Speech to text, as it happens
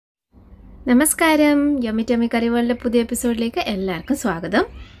നമസ്കാരം yummy tummy കറി വേൾഡിലെ പുതിയ എപ്പിസോഡിലേക്ക് എല്ലാവർക്കും സ്വാഗതം.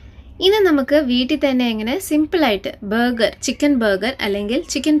 ഇന്ന് നമുക്ക് വീട്ടിൽ തന്നെ എങ്ങനെ സിമ്പിളായിട്ട് ചിക്കൻ ബർഗർ അല്ലെങ്കിൽ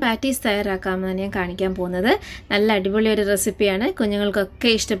ചിക്കൻ പാറ്റീസ് തയ്യാറാക്കാമെന്നാണ് ഞാൻ കാണിക്കാൻ പോകുന്നത്. നല്ല അടിപൊളി ഒരു റെസിപ്പിയാണ്,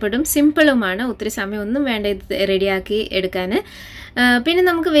 കുഞ്ഞുങ്ങൾക്കൊക്കെ ഇഷ്ടപ്പെടും, സിമ്പിളുമാണ്, ഒത്തിരി സമയമൊന്നും വേണ്ട ഇത് റെഡിയാക്കി എടുക്കാൻ. പിന്നെ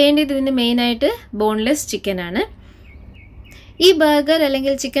നമുക്ക് വേണ്ടിയത് ഇതിന് മെയിനായിട്ട് ബോൺലെസ് ചിക്കനാണ്. ഈ ബർഗർ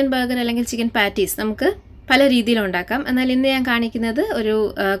അല്ലെങ്കിൽ ചിക്കൻ പാറ്റീസ് നമുക്ക് പല രീതിയിലുണ്ടാക്കാം. എന്നാൽ ഇന്ന് ഞാൻ കാണിക്കുന്നത്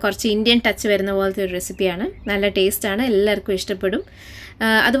കുറച്ച് ഇന്ത്യൻ ടച്ച് വരുന്ന പോലത്തെ ഒരു റെസിപ്പിയാണ്. നല്ല ടേസ്റ്റാണ്, എല്ലാവർക്കും ഇഷ്ടപ്പെടും.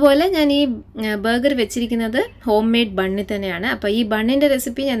 അതുപോലെ ഞാൻ ഈ ബർഗർ വെച്ചിരിക്കുന്നത് ഹോം മെയ്ഡ് ബണ്ണിൽ തന്നെയാണ്. അപ്പോൾ ഈ ബണ്ണിൻ്റെ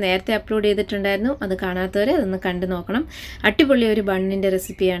റെസിപ്പി ഞാൻ നേരത്തെ അപ്ലോഡ് ചെയ്തിട്ടുണ്ടായിരുന്നു. അത് കാണാത്തവരെ അതൊന്ന് കണ്ടു നോക്കണം. അടിപൊളി ഒരു ബണ്ണിൻ്റെ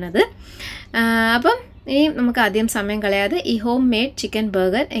റെസിപ്പിയാണത്. അപ്പം ഇനി നമുക്ക് ആദ്യം സമയം കളയാതെ ഈ ഹോം മെയ്ഡ് ചിക്കൻ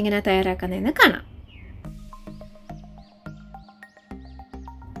ബർഗർ എങ്ങനെയാണ് തയ്യാറാക്കുന്നതെന്ന് കാണാം.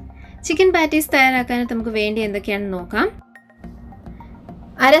 ചിക്കൻ പാറ്റീസ് തയ്യാറാക്കാനായിട്ട് നമുക്ക് വേണ്ടി എന്തൊക്കെയാണെന്ന് നോക്കാം.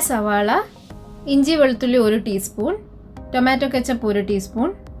 അര സവാള, ഇഞ്ചി വെളുത്തുള്ളി 1 teaspoon, tomato ketchup 1 teaspoon,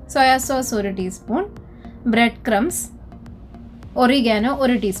 soya sauce 1 teaspoon, bread crumbs, oregano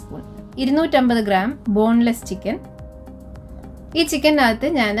 1 teaspoon, 250 gram boneless chicken. ഈ ചിക്കനകത്ത്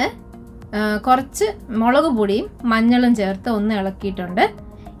ഞാൻ കുറച്ച് മുളക് പൊടിയും മഞ്ഞളും ചേർത്ത് ഒന്ന് ഇളക്കിയിട്ടുണ്ട്.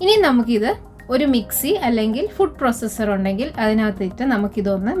 ഇനി നമുക്കിത് ഒരു മിക്സി അല്ലെങ്കിൽ ഫുഡ് പ്രോസസ്സർ ഉണ്ടെങ്കിൽ അതിനകത്തിട്ട്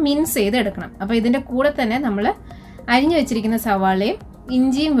നമുക്കിതൊന്ന് മിൻസ് ചെയ്തെടുക്കണം. അപ്പോൾ ഇതിൻ്റെ കൂടെ തന്നെ നമ്മൾ അരിഞ്ഞു വെച്ചിരിക്കുന്ന സവാളയും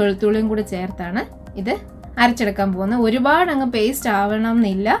ഇഞ്ചിയും വെളുത്തുള്ളിയും കൂടെ ചേർത്താണ് ഇത് അരച്ചെടുക്കാൻ പോകുന്നത്. ഒരുപാട് അങ്ങ് പേസ്റ്റ് ആവണം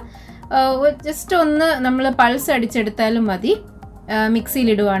എന്നില്ല, ജസ്റ്റ് ഒന്ന് നമ്മൾ പൾസ് അടിച്ചെടുത്താലും മതി.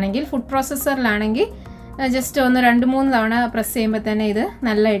 മിക്സിയിലിടുവാണെങ്കിൽ, ഫുഡ് പ്രോസസ്സറിലാണെങ്കിൽ ജസ്റ്റ് ഒന്ന് 2-3 തവണ പ്രസ് ചെയ്യുമ്പോൾ തന്നെ ഇത്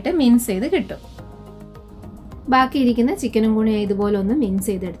നല്ലതായിട്ട് മിൻസ് ചെയ്ത് കിട്ടും. ബാക്കിയിരിക്കുന്ന ചിക്കനും കൂടി ഇതുപോലെ ഒന്ന് മിൻസ്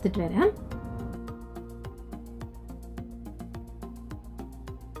ചെയ്തെടുത്തിട്ട് വരാം.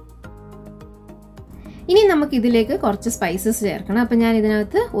 ഇനി നമുക്കിതിലേക്ക് കുറച്ച് സ്പൈസസ് ചേർക്കണം. അപ്പം ഞാൻ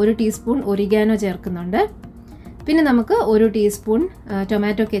ഇതിനകത്ത് 1 ടീസ്പൂൺ ഒറിഗാനോ ചേർക്കുന്നുണ്ട്. പിന്നെ നമുക്ക് 1 ടീസ്പൂൺ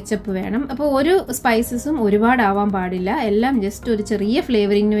ടൊമാറ്റോ കെച്ചപ്പ് വേണം. അപ്പോൾ ഒരു സ്പൈസസും ഒരുപാടാവാൻ പാടില്ല, എല്ലാം ജസ്റ്റ് ഒരു ചെറിയ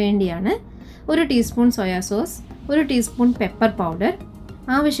ഫ്ലേവറിങ്ങിന് വേണ്ടിയാണ്. 1 teaspoon soya sauce, 1 teaspoon pepper powder,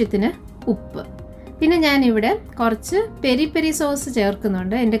 ആവശ്യത്തിന് ഉപ്പ്. പിന്നെ ഞാനിവിടെ കുറച്ച് പെരി പെരി സോസ്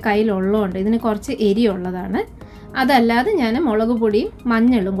ചേർക്കുന്നുണ്ട്. എൻ്റെ കയ്യിലുള്ളതുകൊണ്ട് ഇതിന് കുറച്ച് എരിയുള്ളതാണ്. അതല്ലാതെ ഞാൻ മുളക് പൊടിയും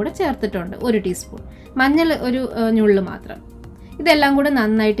മഞ്ഞളും കൂടെ ചേർത്തിട്ടുണ്ട്, 1 ടീസ്പൂൺ. മഞ്ഞൾ ഒരു ഞുള്ളു മാത്രം. ഇതെല്ലാം കൂടെ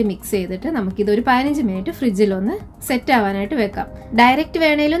നന്നായിട്ട് മിക്സ് ചെയ്തിട്ട് നമുക്കിതൊരു 15 മിനിറ്റ് ഫ്രിഡ്ജിലൊന്ന് സെറ്റ് ആവാനായിട്ട് വെക്കാം. ഡയറക്റ്റ്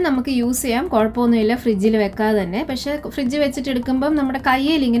വേണേലും നമുക്ക് യൂസ് ചെയ്യാം, കുഴപ്പമൊന്നുമില്ല ഫ്രിഡ്ജിൽ വെക്കാതെ തന്നെ. പക്ഷേ ഫ്രിഡ്ജ് വെച്ചിട്ട് എടുക്കുമ്പം നമ്മുടെ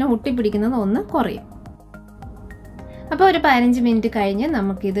കയ്യിൽ ഇങ്ങനെ ഒട്ടിപ്പിടിക്കുന്നത് ഒന്ന് കുറയും. അപ്പോൾ ഒരു 15 മിനിറ്റ് കഴിഞ്ഞ്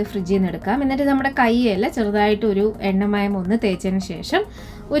നമുക്കിത് ഫ്രിഡ്ജിൽ നിന്ന് എടുക്കാം. എന്നിട്ട് നമ്മുടെ കയ്യല്ല ചെറുതായിട്ട് ഒരു എണ്ണമയം ഒന്ന് തേച്ചതിന് ശേഷം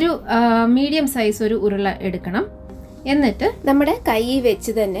ഒരു മീഡിയം സൈസ് ഒരു ഉരുള എടുക്കണം. എന്നിട്ട് നമ്മുടെ കൈ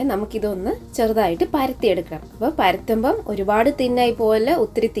വെച്ച് തന്നെ നമുക്കിതൊന്ന് ചെറുതായിട്ട് പരത്തിയെടുക്കണം. അപ്പോൾ പരത്തുമ്പം ഒരുപാട് തിന്നായി പോലെ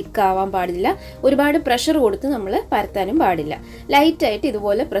ഒത്തിരി തിക്കാവാൻ പാടില്ല, ഒരുപാട് പ്രഷർ കൊടുത്ത് നമ്മൾ പരത്താനും പാടില്ല. ലൈറ്റായിട്ട്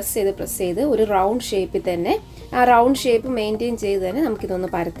ഇതുപോലെ പ്രസ് ചെയ്ത് ഒരു റൗണ്ട് ഷേപ്പിൽ തന്നെ, ആ റൗണ്ട് ഷേപ്പ് മെയിൻറ്റെയിൻ ചെയ്ത് തന്നെ നമുക്കിതൊന്ന്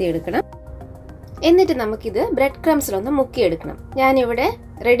പരത്തിയെടുക്കണം. എന്നിട്ട് നമുക്കിത് ബ്രെഡ് ക്രംസിലൊന്ന് മുക്കിയെടുക്കണം. ഞാനിവിടെ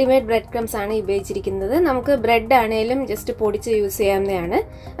റെഡിമെയ്ഡ് ബ്രെഡ് ക്രംസ് ആണ് ഉപയോഗിച്ചിരിക്കുന്നത്. നമുക്ക് ബ്രെഡ് ആണെങ്കിലും ജസ്റ്റ് പൊടിച്ച് യൂസ് ചെയ്യാവുന്നതാണ്.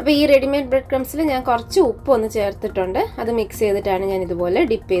 അപ്പോൾ ഈ റെഡിമെയ്ഡ് ബ്രെഡ് ക്രംസിൽ ഞാൻ കുറച്ച് ഉപ്പ് ഒന്ന് ചേർത്തിട്ടുണ്ട്. അത് മിക്സ് ചെയ്തിട്ടാണ് ഞാൻ ഇതുപോലെ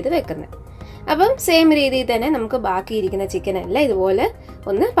ഡിപ്പ് ചെയ്ത് വെക്കുന്നത്. അപ്പം സെയിം രീതിയിൽ തന്നെ നമുക്ക് ബാക്കിയിരിക്കുന്ന ചിക്കനെല്ലാം ഇതുപോലെ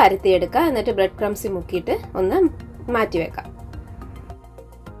ഒന്ന് പരത്തിയെടുക്കാം. എന്നിട്ട് ബ്രെഡ് ക്രംസിൽ മുക്കിയിട്ട് ഒന്ന് മാറ്റി വെക്കാം.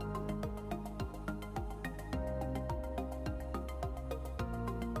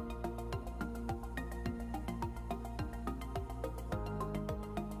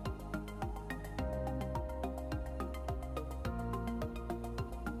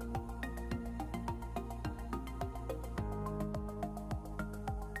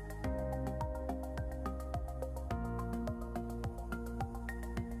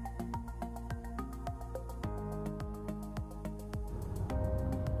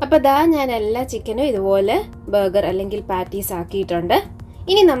 അപ്പോൾ ദാ ഞാൻ എല്ലാ ചിക്കനും ഇതുപോലെ ബർഗർ അല്ലെങ്കിൽ പാറ്റീസ് ആക്കിയിട്ടുണ്ട്.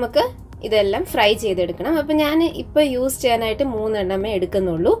 ഇനി നമുക്ക് ഇതെല്ലാം ഫ്രൈ ചെയ്തെടുക്കണം. അപ്പോൾ ഞാൻ ഇപ്പോൾ യൂസ് ചെയ്യാനായിട്ട് 3 എണ്ണമേ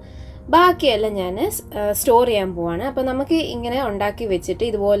എടുക്കുന്നുള്ളൂ. ബാക്കിയെല്ലാം ഞാൻ സ്റ്റോർ ചെയ്യാൻ പോവാണ്. അപ്പോൾ നമുക്ക് ഇങ്ങനെ ഉണ്ടാക്കി വെച്ചിട്ട്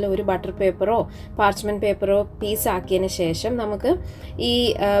ഇതുപോലെ ഒരു ബട്ടർ പേപ്പറോ പാർച്ച്മെൻറ്റ് പേപ്പറോ പീസ് ആക്കിയതിന് ശേഷം നമുക്ക് ഈ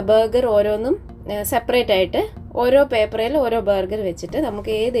ബർഗർ ഓരോന്നും സെപ്പറേറ്റ് ആയിട്ട് ഓരോ പേപ്പറിൽ ഓരോ ബർഗർ വെച്ചിട്ട്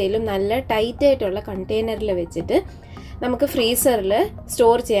നമുക്ക് ഏതെങ്കിലും നല്ല ടൈറ്റ് ആയിട്ടുള്ള കണ്ടെയ്നറിൽ വെച്ചിട്ട് നമുക്ക് ഫ്രീസറിൽ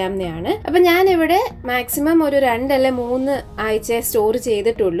സ്റ്റോർ ചെയ്യാവുന്നതാണ്. അപ്പം ഞാനിവിടെ മാക്സിമം ഒരു 2 അല്ലെ 3 ആഴ്ച സ്റ്റോർ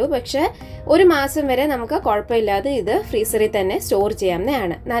ചെയ്തിട്ടുള്ളൂ. പക്ഷെ 1 മാസം വരെ നമുക്ക് കുഴപ്പമില്ലാതെ ഇത് ഫ്രീസറിൽ തന്നെ സ്റ്റോർ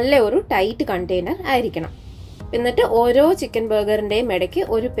ചെയ്യാവുന്നതാണ്. നല്ല ഒരു ടൈറ്റ് കണ്ടെയ്നർ ആയിരിക്കണം. എന്നിട്ട് ഓരോ ചിക്കൻ ബർഗറിൻ്റെയും ഇടയ്ക്ക്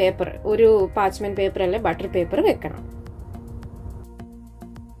ഒരു പാർച്ച്മെൻറ്റ് പേപ്പർ അല്ലെ ബട്ടർ പേപ്പർ വെക്കണം.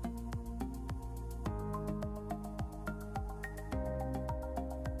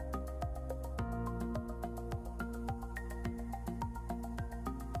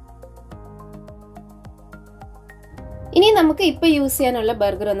 ഇനി നമുക്ക് ഇപ്പോൾ യൂസ് ചെയ്യാനുള്ള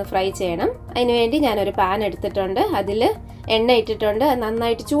ബർഗർ ഒന്ന് ഫ്രൈ ചെയ്യണം. അതിനുവേണ്ടി ഞാനൊരു പാൻ എടുത്തിട്ടുണ്ട്. അതിൽ എണ്ണ ഇട്ടിട്ടുണ്ട്.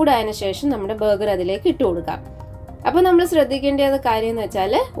 നന്നായിട്ട് ചൂടായതിനു ശേഷം നമ്മുടെ ബർഗർ അതിലേക്ക് ഇട്ട് കൊടുക്കാം. അപ്പോൾ നമ്മൾ ശ്രദ്ധിക്കേണ്ട കാര്യം എന്ന്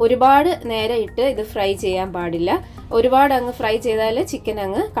വെച്ചാൽ ഒരുപാട് നേരം ഇട്ട് ഇത് ഫ്രൈ ചെയ്യാൻ പാടില്ല. ഒരുപാട് അങ്ങ് ഫ്രൈ ചെയ്താൽ ചിക്കൻ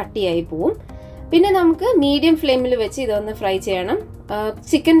അങ്ങ് കട്ടിയായി പോവും. പിന്നെ നമുക്ക് മീഡിയം ഫ്ലെയിമിൽ വെച്ച് ഇതൊന്ന് ഫ്രൈ ചെയ്യണം.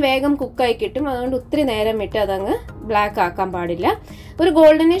 ചിക്കൻ വേഗം കുക്കായി കിട്ടും. അതുകൊണ്ട് ഒത്തിരി നേരം ഇട്ട് അതങ്ങ് ബ്ലാക്ക് ആക്കാൻ പാടില്ല. ഒരു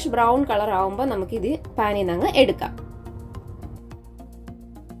ഗോൾഡനിഷ് ബ്രൗൺ കളർ ആവുമ്പോൾ നമുക്കിത് പാനിൽ നിന്ന് അങ്ങ് എടുക്കാം.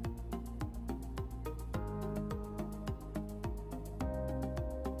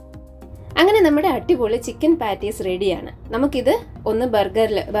 അങ്ങനെ നമ്മുടെ അടിപൊളി ചിക്കൻ പാറ്റീസ് റെഡിയാണ്. നമുക്കിത് ഒന്ന്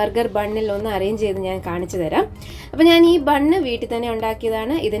ബർഗർ ബണ്ണിൽ ഒന്ന് അറേഞ്ച് ചെയ്ത് ഞാൻ കാണിച്ചു തരാം. അപ്പോൾ ഞാൻ ഈ ബണ്ണ് വീട്ടിൽ തന്നെ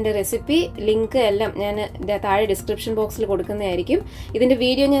ഉണ്ടാക്കിയതാണ്. ഇതിൻ്റെ റെസിപ്പി ലിങ്ക് എല്ലാം ഞാൻ താഴെ ഡിസ്ക്രിപ്ഷൻ ബോക്സിൽ കൊടുക്കുന്നതായിരിക്കും. ഇതിൻ്റെ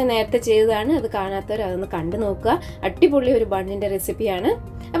വീഡിയോ ഞാൻ നേരത്തെ ചെയ്തതാണ്. അത് കാണാത്തവർ അതൊന്ന് കണ്ടു നോക്കുക. അടിപൊളി ഒരു ബണ്ണിൻ്റെ റെസിപ്പിയാണ്.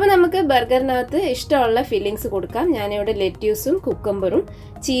 അപ്പോൾ നമുക്ക് ബർഗറിനകത്ത് ഇഷ്ടമുള്ള ഫില്ലിങ്സ് കൊടുക്കാം. ഞാനിവിടെ ലെറ്റ്യൂസും കുക്കമ്പറും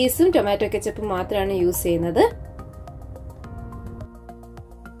ചീസും ടൊമാറ്റോ കെച്ചപ്പും മാത്രമാണ് യൂസ് ചെയ്യുന്നത്.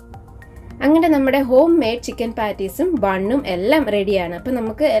 അങ്ങനെ നമ്മുടെ ഹോം മെയ്ഡ് ചിക്കൻ പാറ്റീസും ബണ്ണും എല്ലാം റെഡിയാണ്. അപ്പം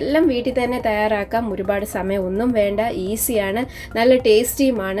നമുക്ക് എല്ലാം വീട്ടിൽ തന്നെ തയ്യാറാക്കാം. ഒരുപാട് സമയം ഒന്നും വേണ്ട. ഈസിയാണ്, നല്ല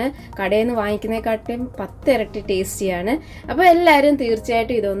ടേസ്റ്റിയുമാണ്. കടയിൽ നിന്ന് വാങ്ങിക്കുന്നതിനെക്കാട്ടും 10 ഇരട്ടി ടേസ്റ്റിയാണ്. അപ്പോൾ എല്ലാവരും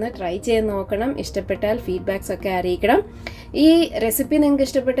തീർച്ചയായിട്ടും ഇതൊന്ന് ട്രൈ ചെയ്ത് നോക്കണം. ഇഷ്ടപ്പെട്ടാൽ ഫീഡ്ബാക്സ് ഒക്കെ അറിയിക്കണം. ഈ റെസിപ്പി നിങ്ങൾക്ക്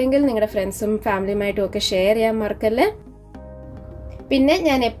ഇഷ്ടപ്പെട്ടെങ്കിൽ നിങ്ങളുടെ ഫ്രണ്ട്സും ഫാമിലിയുമായിട്ടും ഒക്കെ ഷെയർ ചെയ്യാൻ മറക്കല്ലേ. പിന്നെ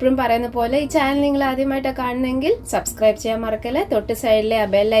ഞാൻ എപ്പോഴും പറയുന്ന പോലെ ഈ ചാനൽ നിങ്ങൾ ആദ്യമായിട്ടാണ് കാണുന്നതെങ്കിൽ സബ്സ്ക്രൈബ് ചെയ്യാൻ മറക്കല്ലേ. തൊട്ട് സൈഡിലെ ആ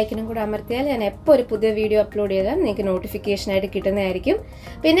ബെൽ ഐക്കണും കൂടെ അമർത്തിയാൽ ഞാൻ എപ്പോൾ ഒരു പുതിയ വീഡിയോ അപ്ലോഡ് ചെയ്താൽ നിങ്ങൾക്ക് നോട്ടിഫിക്കേഷനായിട്ട് കിട്ടുന്നതായിരിക്കും.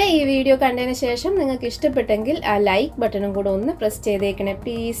 പിന്നെ ഈ വീഡിയോ കണ്ടതിന് ശേഷം നിങ്ങൾക്ക് ഇഷ്ടപ്പെട്ടെങ്കിൽ ആ ലൈക്ക് ബട്ടണും കൂടെ ഒന്ന് പ്രസ് ചെയ്തേക്കണേ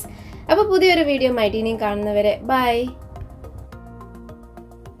പ്ലീസ്. അപ്പോൾ പുതിയൊരു വീഡിയോ ആയിട്ട് ഇനിയും കാണുന്നവരെ ബൈ.